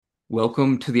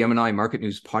Welcome to the M&I Market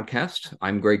News Podcast.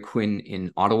 I'm Greg Quinn in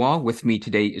Ottawa. With me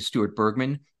today is Stuart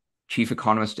Bergman, Chief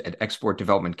Economist at Export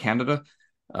Development Canada,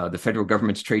 the federal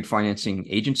government's trade financing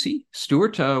agency.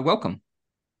 Stuart, welcome.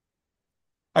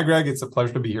 Hi, Greg. It's a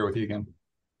pleasure to be here with you again.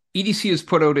 EDC has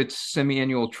put out its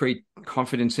semi-annual trade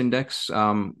confidence index.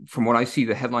 From what I see,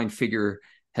 the headline figure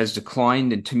has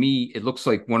declined, and to me, it looks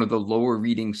like one of the lower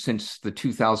readings since the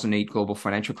 2008 global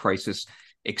financial crisis,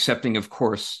 excepting, of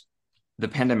course, the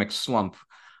pandemic slump.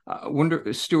 I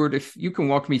wonder, Stuart, if you can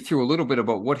walk me through a little bit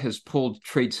about what has pulled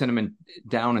trade sentiment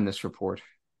down in this report.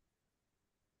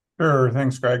 Sure.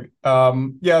 Thanks, Greg.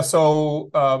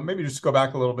 Maybe just go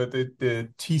back a little bit. The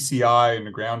TCI and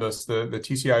to ground us, the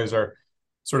TCI is our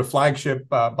sort of flagship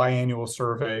biannual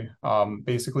survey.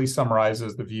 Basically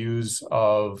summarizes the views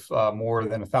of more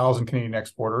than 1,000 Canadian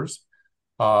exporters.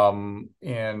 In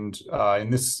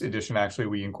this edition, actually,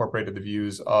 we incorporated the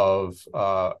views of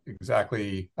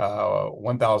exactly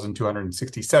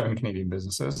 1,267 Canadian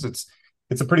businesses.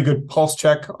 It's a pretty good pulse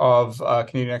check of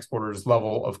Canadian exporters'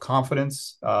 level of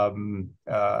confidence.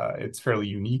 It's fairly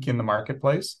unique in the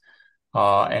marketplace.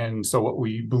 And so what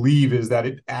we believe is that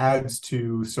it adds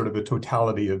to sort of the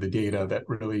totality of the data that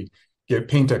really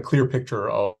paint a clear picture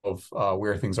of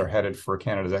where things are headed for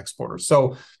Canada's exporters.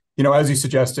 So, as you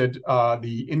suggested,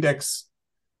 the index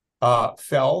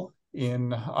fell in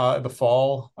the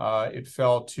fall. It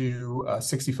fell to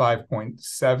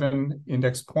 65.7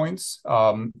 index points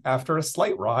after a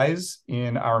slight rise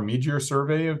in our mid-year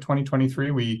survey of 2023.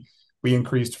 We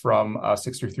increased from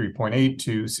 63.8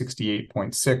 to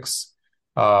 68.6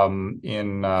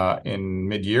 in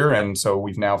mid-year, and so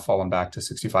we've now fallen back to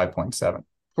 65.7.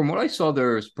 From what I saw,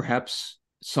 there's perhaps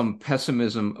some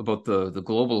pessimism about the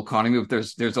global economy. But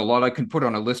there's a lot I can put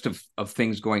on a list of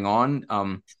things going on.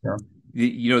 Sure.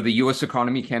 The U.S.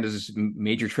 economy, Canada's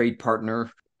major trade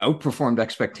partner, outperformed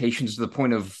expectations to the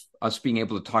point of us being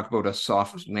able to talk about a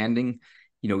soft landing.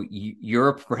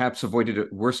 Europe perhaps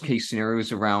avoided worst case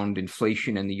scenarios around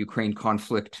inflation and the Ukraine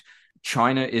conflict.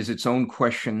 China is its own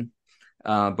question.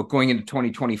 But going into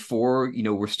 2024,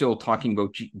 we're still talking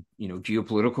about,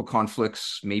 geopolitical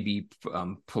conflicts, maybe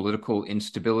political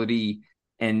instability,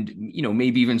 and,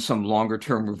 maybe even some longer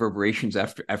term reverberations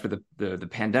after the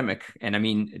pandemic. And I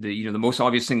mean, the most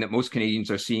obvious thing that most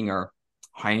Canadians are seeing are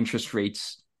high interest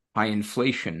rates, high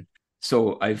inflation.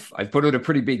 So I've put out a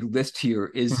pretty big list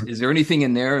here. Is there anything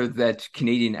in there that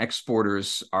Canadian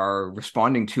exporters are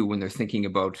responding to when they're thinking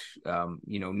about,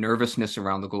 nervousness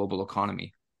around the global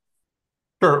economy?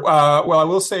 Sure. Well, I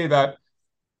will say that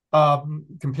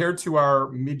compared to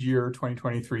our mid-year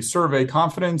 2023 survey,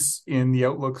 confidence in the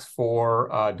outlooks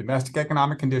for domestic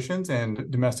economic conditions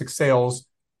and domestic sales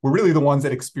were really the ones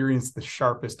that experienced the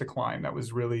sharpest decline. That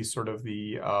was really sort of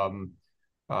the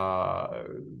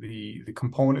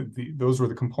component. Those were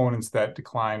the components that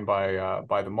declined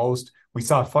by the most. We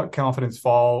saw confidence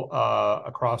fall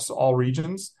across all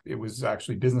regions. It was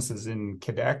actually businesses in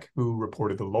Quebec who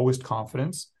reported the lowest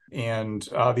confidence. And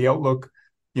the outlook,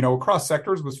 across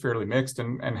sectors was fairly mixed,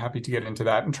 and happy to get into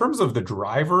that. In terms of the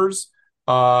drivers,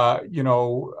 really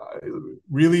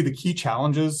the key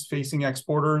challenges facing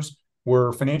exporters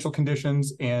were financial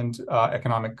conditions and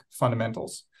economic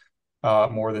fundamentals.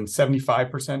 More than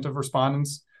 75% of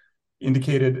respondents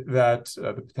indicated that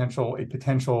a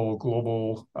potential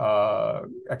global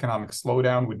economic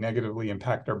slowdown would negatively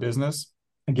impact our business,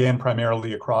 again,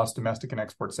 primarily across domestic and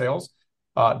export sales.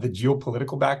 The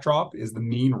geopolitical backdrop is the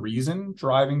main reason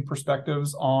driving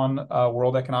perspectives on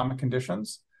world economic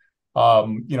conditions.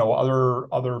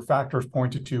 Other factors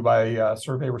pointed to by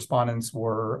survey respondents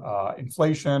were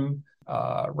inflation,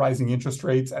 rising interest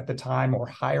rates at the time or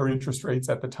higher interest rates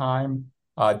at the time,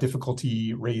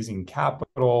 difficulty raising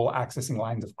capital, accessing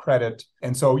lines of credit.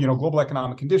 And so, global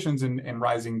economic conditions and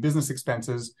rising business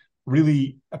expenses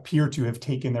really appear to have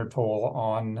taken their toll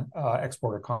on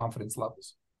exporter confidence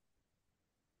levels.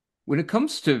 When it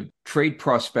comes to trade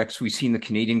prospects, we've seen the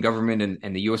Canadian government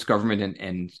and the U.S. government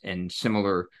and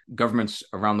similar governments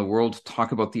around the world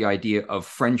talk about the idea of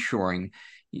friendshoring.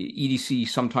 EDC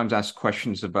sometimes asks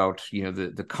questions about,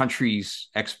 the countries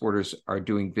exporters are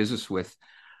doing business with.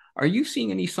 Are you seeing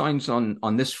any signs on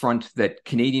this front that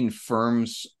Canadian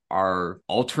firms are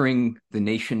altering the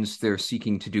nations they're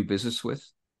seeking to do business with?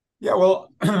 Yeah,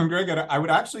 well, Greg, I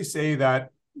would actually say that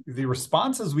the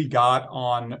responses we got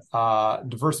on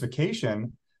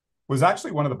diversification was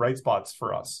actually one of the bright spots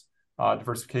for us.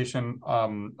 Diversification,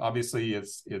 obviously,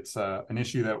 it's an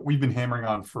issue that we've been hammering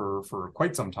on for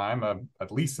quite some time,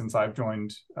 at least since I've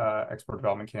joined Export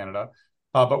Development Canada.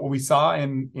 But what we saw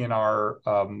in our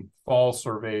fall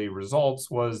survey results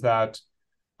was that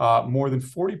more than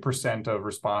 40% of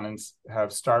respondents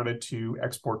have started to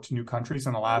export to new countries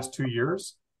in the last 2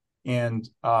 years, and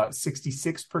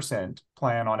 66%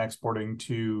 plan on exporting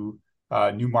to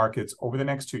new markets over the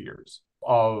next 2 years.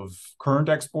 Of current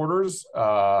exporters,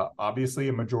 obviously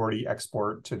a majority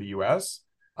export to the US.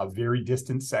 A very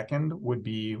distant second would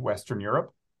be Western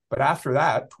Europe. But after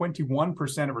that,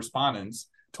 21% of respondents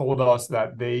told us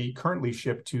that they currently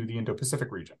ship to the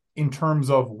Indo-Pacific region. In terms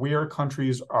of where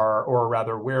countries are, or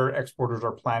rather where exporters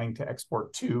are planning to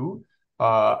export to,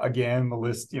 again, the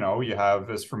list, you have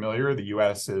is familiar. The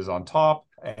US is on top,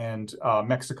 and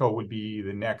Mexico would be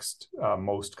the next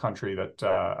most country that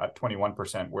at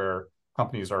 21%, where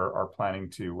companies are planning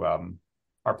to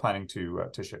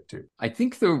ship to. I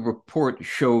think the report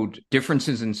showed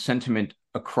differences in sentiment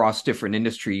across different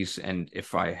industries, and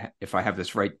if I have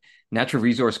this right, natural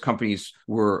resource companies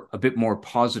were a bit more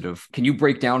positive. Can you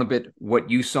break down a bit what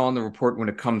you saw in the report when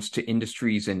it comes to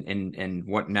industries and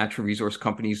what natural resource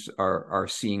companies are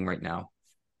seeing right now?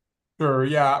 Sure.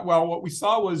 Yeah. Well, what we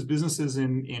saw was businesses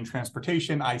in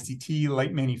transportation, ICT,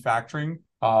 light manufacturing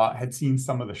had seen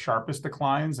some of the sharpest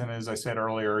declines. And as I said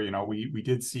earlier, we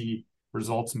did see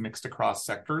results mixed across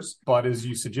sectors. But as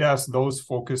you suggest, those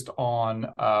focused on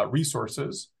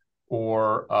resources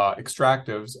or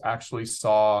extractives actually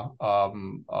saw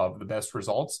of the best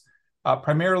results.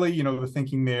 Primarily, the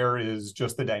thinking there is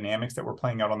just the dynamics that were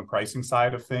playing out on the pricing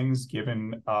side of things,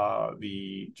 given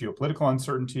the geopolitical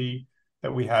uncertainty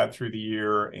that we had through the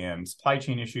year and supply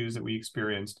chain issues that we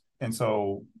experienced. And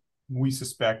so we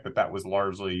suspect that was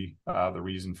largely the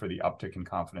reason for the uptick in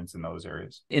confidence in those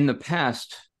areas. In the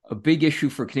past, a big issue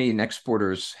for Canadian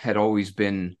exporters had always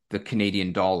been the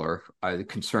Canadian dollar,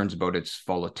 concerns about its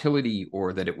volatility,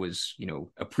 or that it was,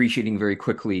 appreciating very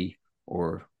quickly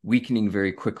or weakening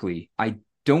very quickly. I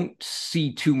don't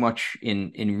see too much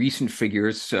in recent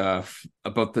figures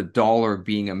about the dollar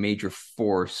being a major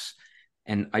force.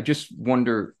 And I just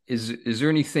wonder, is there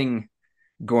anything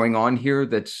going on here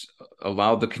that's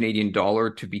allowed the Canadian dollar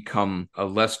to become a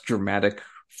less dramatic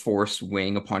force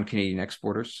weighing upon Canadian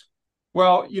exporters?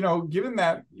 Well, given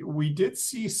that we did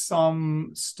see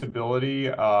some stability,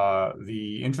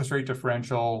 the interest rate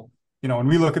differential, when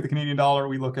we look at the Canadian dollar,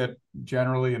 we look at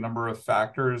generally a number of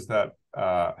factors that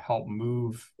help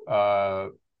move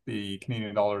the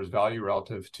Canadian dollar's value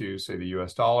relative to, say, the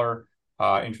US dollar.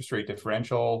 Interest rate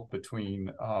differential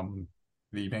between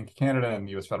the Bank of Canada and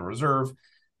the US Federal Reserve.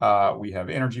 We have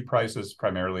energy prices,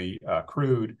 primarily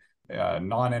crude,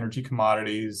 non-energy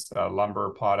commodities, lumber,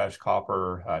 potash,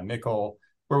 copper, nickel,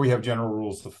 where we have general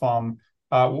rules of thumb.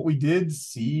 What we did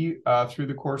see through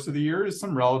the course of the year is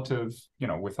some relative,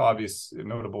 with obvious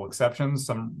notable exceptions,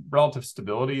 some relative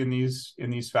stability in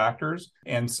these factors.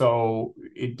 And so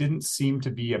it didn't seem to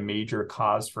be a major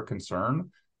cause for concern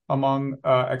among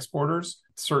exporters,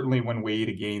 certainly when weighed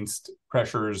against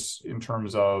pressures in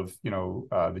terms of,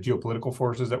 the geopolitical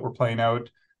forces that were playing out.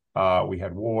 We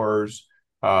had wars.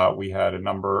 We had a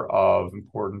number of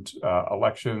important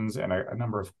elections and a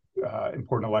number of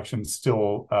important elections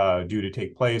still due to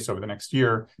take place over the next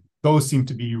year. Those seem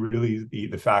to be really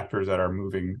the factors that are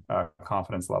moving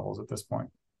confidence levels at this point.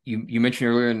 You mentioned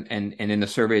earlier, and in the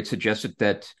survey, it suggested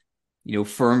that,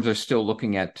 firms are still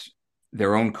looking at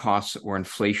their own costs or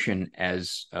inflation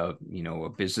as a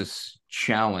business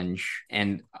challenge.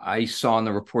 And I saw in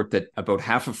the report that about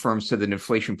half of firms said that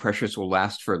inflation pressures will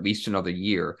last for at least another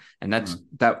year. And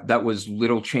that was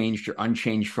little changed or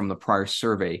unchanged from the prior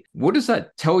survey. What does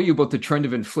that tell you about the trend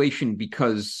of inflation?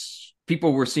 Because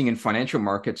people we're seeing in financial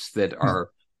markets that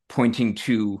are pointing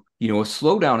to, a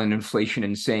slowdown in inflation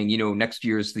and saying, next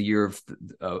year is the year of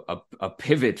a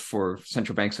pivot for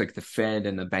central banks like the Fed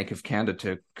and the Bank of Canada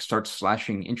to start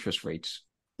slashing interest rates.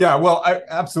 Yeah, well,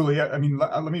 absolutely. I mean,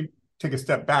 let me take a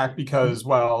step back because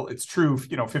while it's true,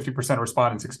 50% of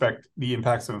respondents expect the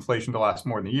impacts of inflation to last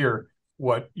more than a year.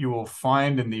 What you will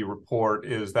find in the report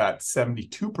is that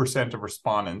 72% of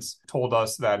respondents told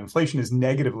us that inflation is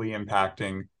negatively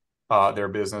impacting their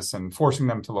business and forcing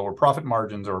them to lower profit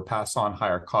margins or pass on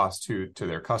higher costs to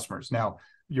their customers. Now,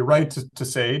 you're right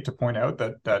to point out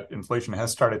that inflation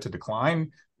has started to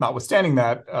decline. Notwithstanding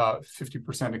that,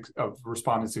 50% of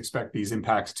respondents expect these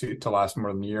impacts to last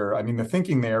more than a year. I mean, the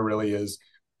thinking there really is,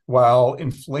 while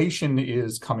inflation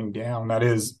is coming down, that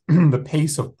is, the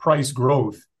pace of price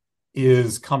growth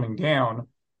is coming down,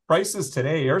 prices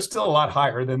today are still a lot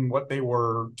higher than what they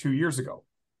were 2 years ago.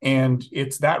 And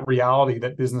it's that reality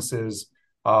that businesses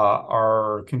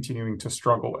are continuing to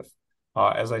struggle with.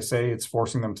 As I say, it's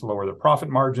forcing them to lower their profit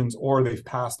margins, or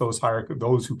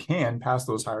those who can pass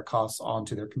those higher costs on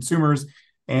to their consumers.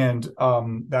 and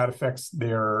that affects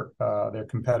their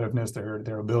competitiveness,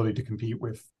 their ability to compete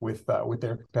with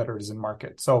their competitors in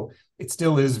market. So it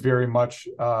still is very much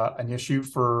an issue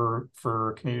for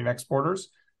Canadian exporters.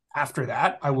 After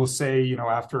that, I will say,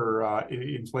 after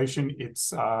inflation,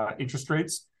 it's interest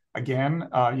rates. Again,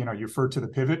 you refer to the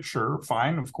pivot, sure,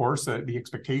 fine, of course. The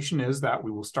expectation is that we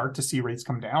will start to see rates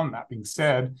come down. That being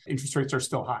said, interest rates are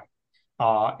still high.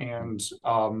 Again,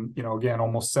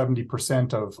 almost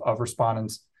 70% of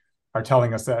respondents are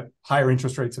telling us that higher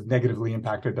interest rates have negatively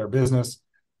impacted their business,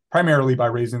 primarily by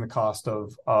raising the cost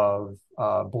of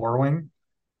borrowing.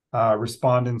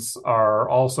 Respondents are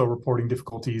also reporting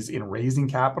difficulties in raising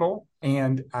capital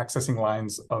and accessing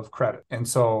lines of credit. And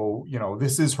so,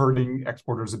 this is hurting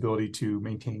exporters' ability to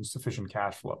maintain sufficient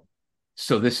cash flow.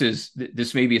 So this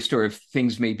may be a story of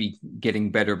things may be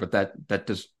getting better, but that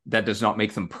does not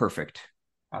make them perfect.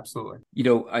 Absolutely.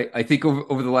 I think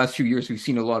over the last few years we've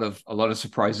seen a lot of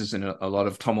surprises and a lot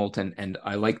of tumult, and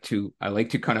I like to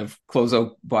kind of close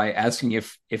out by asking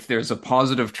if there's a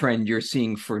positive trend you're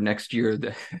seeing for next year,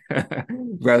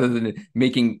 rather than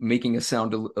making us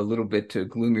sound a little bit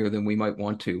gloomier than we might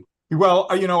want to. Well,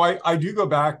 I do go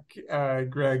back,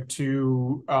 Greg,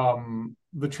 to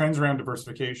the trends around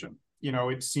diversification.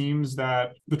 It seems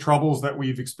that the troubles that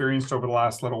we've experienced over the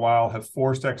last little while have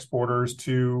forced exporters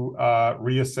to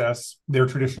reassess their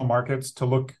traditional markets, to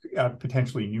look at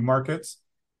potentially new markets.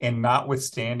 And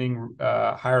notwithstanding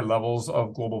higher levels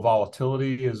of global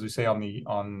volatility, as we say on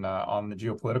the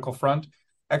geopolitical front,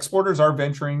 exporters are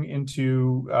venturing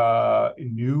into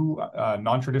new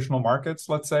non-traditional markets,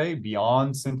 let's say,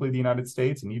 beyond simply the United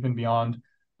States and even beyond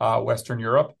Western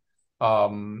Europe.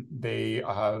 They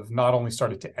have not only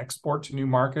started to export to new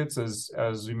markets,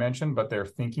 as we mentioned, but they're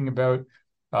thinking about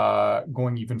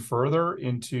going even further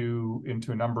into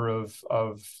a number of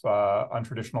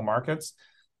untraditional markets.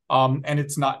 And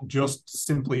it's not just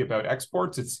simply about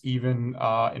exports; it's even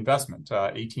investment.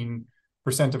 18%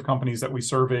 of companies that we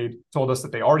surveyed told us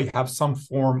that they already have some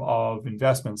form of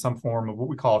investment, some form of what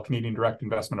we call Canadian Direct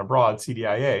Investment Abroad,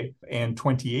 CDIA, and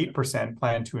 28%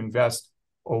 plan to invest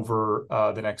over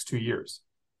the next 2 years.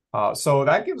 So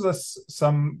that gives us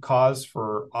some cause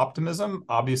for optimism.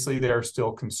 Obviously, there are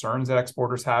still concerns that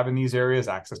exporters have in these areas,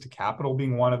 access to capital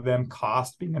being one of them,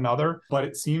 cost being another. But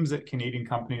it seems that Canadian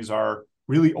companies are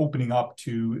really opening up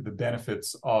to the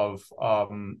benefits of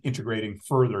integrating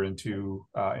further into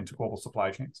global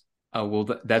supply chains. Well,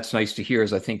 that's nice to hear,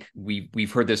 as I think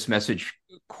we've heard this message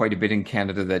quite a bit in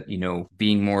Canada, that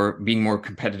being more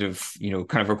competitive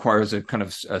kind of requires a kind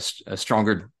of a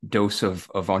stronger dose of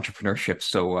entrepreneurship.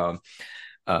 So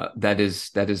that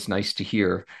is nice to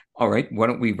hear. All right, why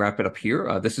don't we wrap it up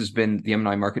here? This has been the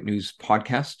M&I Market News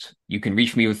podcast. You can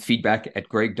reach me with feedback at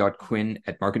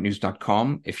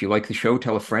greg.quinn@marketnews.com. If you like the show,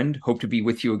 tell a friend. Hope to be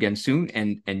with you again soon.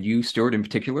 And you, Stuart, in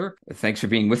particular, thanks for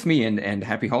being with me, and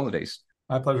happy holidays.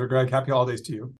 My pleasure, Greg. Happy holidays to you.